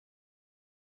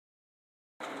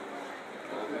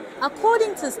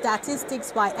According to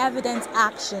statistics by Evidence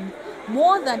Action,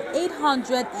 more than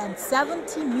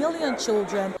 870 million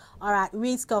children are at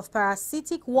risk of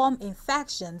parasitic worm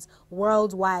infections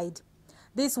worldwide.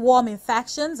 These worm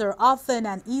infections are often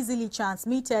and easily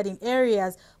transmitted in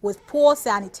areas with poor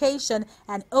sanitation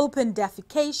and open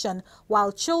defecation,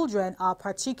 while children are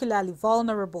particularly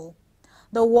vulnerable.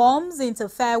 The worms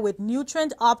interfere with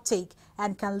nutrient uptake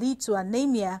and can lead to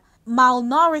anemia,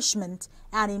 malnourishment,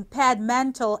 and impaired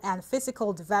mental and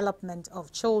physical development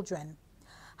of children.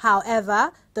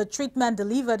 However, the treatment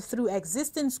delivered through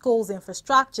existing schools'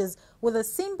 infrastructures with a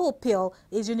simple pill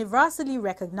is universally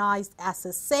recognized as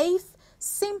a safe,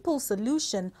 simple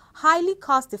solution, highly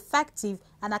cost-effective,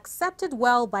 and accepted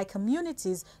well by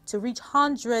communities to reach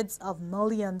hundreds of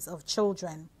millions of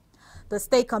children. The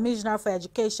State Commissioner for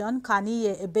Education,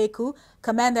 Kaniye Ebeku,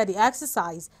 commended the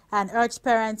exercise and urged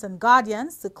parents and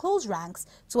guardians to close ranks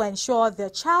to ensure their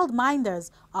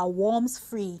childminders are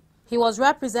worms-free. He was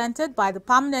represented by the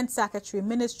Permanent Secretary,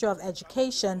 Ministry of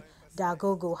Education,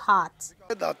 Dagogo Hart.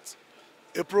 That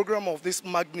a program of this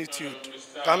magnitude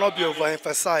cannot be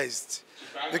overemphasized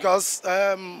because,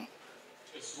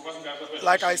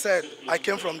 like I said, I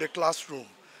came from the classroom,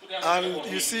 and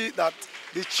you see that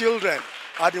the children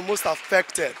are the most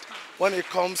affected when it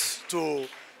comes to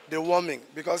the warming,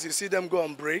 because you see them go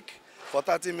on break for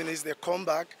 30 minutes, they come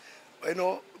back. You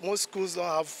know, most schools don't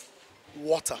have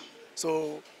water,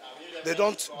 so they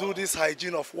don't do this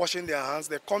hygiene of washing their hands.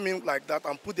 They come in like that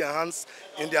and put their hands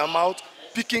in their mouth,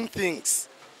 picking things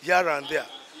here and there,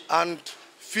 and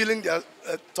filling their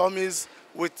tummies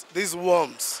with these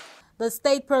worms. The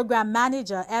State Program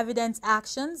Manager, Evidence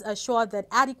Actions, assured that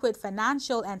adequate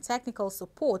financial and technical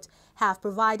support have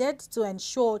provided to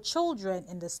ensure children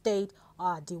in the state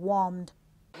are dewormed.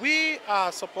 We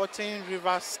are supporting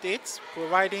Rivers State,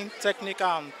 providing technical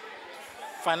and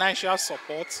financial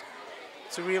support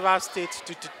to Rivers State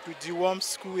to deworm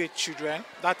school-age children,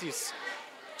 that is,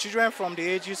 children from the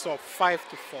ages of 5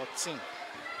 to 14.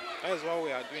 That is what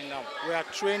we are doing now. We are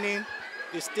training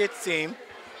the state team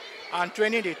and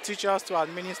training the teachers to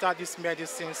administer these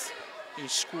medicines in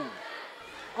school.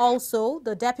 Also,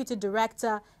 the Deputy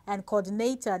Director and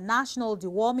Coordinator National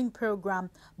Deworming Program,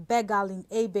 Begalin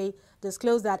Ebe,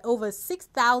 disclosed that over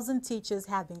 6,000 teachers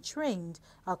have been trained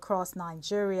across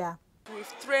Nigeria.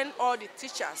 We've trained all the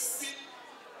teachers.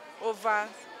 Over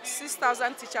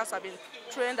 6,000 teachers have been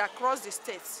trained across the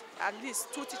states, at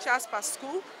least 2 teachers per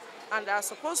school, and are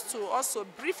supposed to also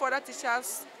brief other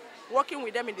teachers working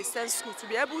with them in the same school to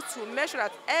be able to make sure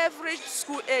that every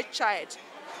school-age child,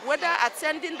 whether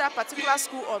attending that particular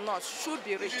school or not, should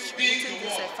be reached within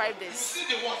these 5 days.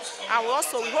 And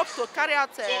we hope to carry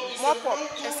out a mop-up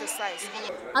exercise.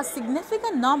 A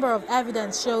significant number of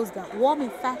evidence shows that worm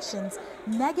infections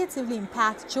negatively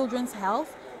impact children's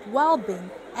health,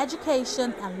 well-being,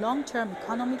 education, and long-term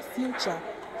economic future.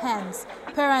 Hence,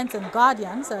 parents and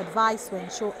guardians are advised to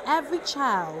ensure every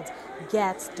child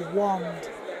gets dewormed.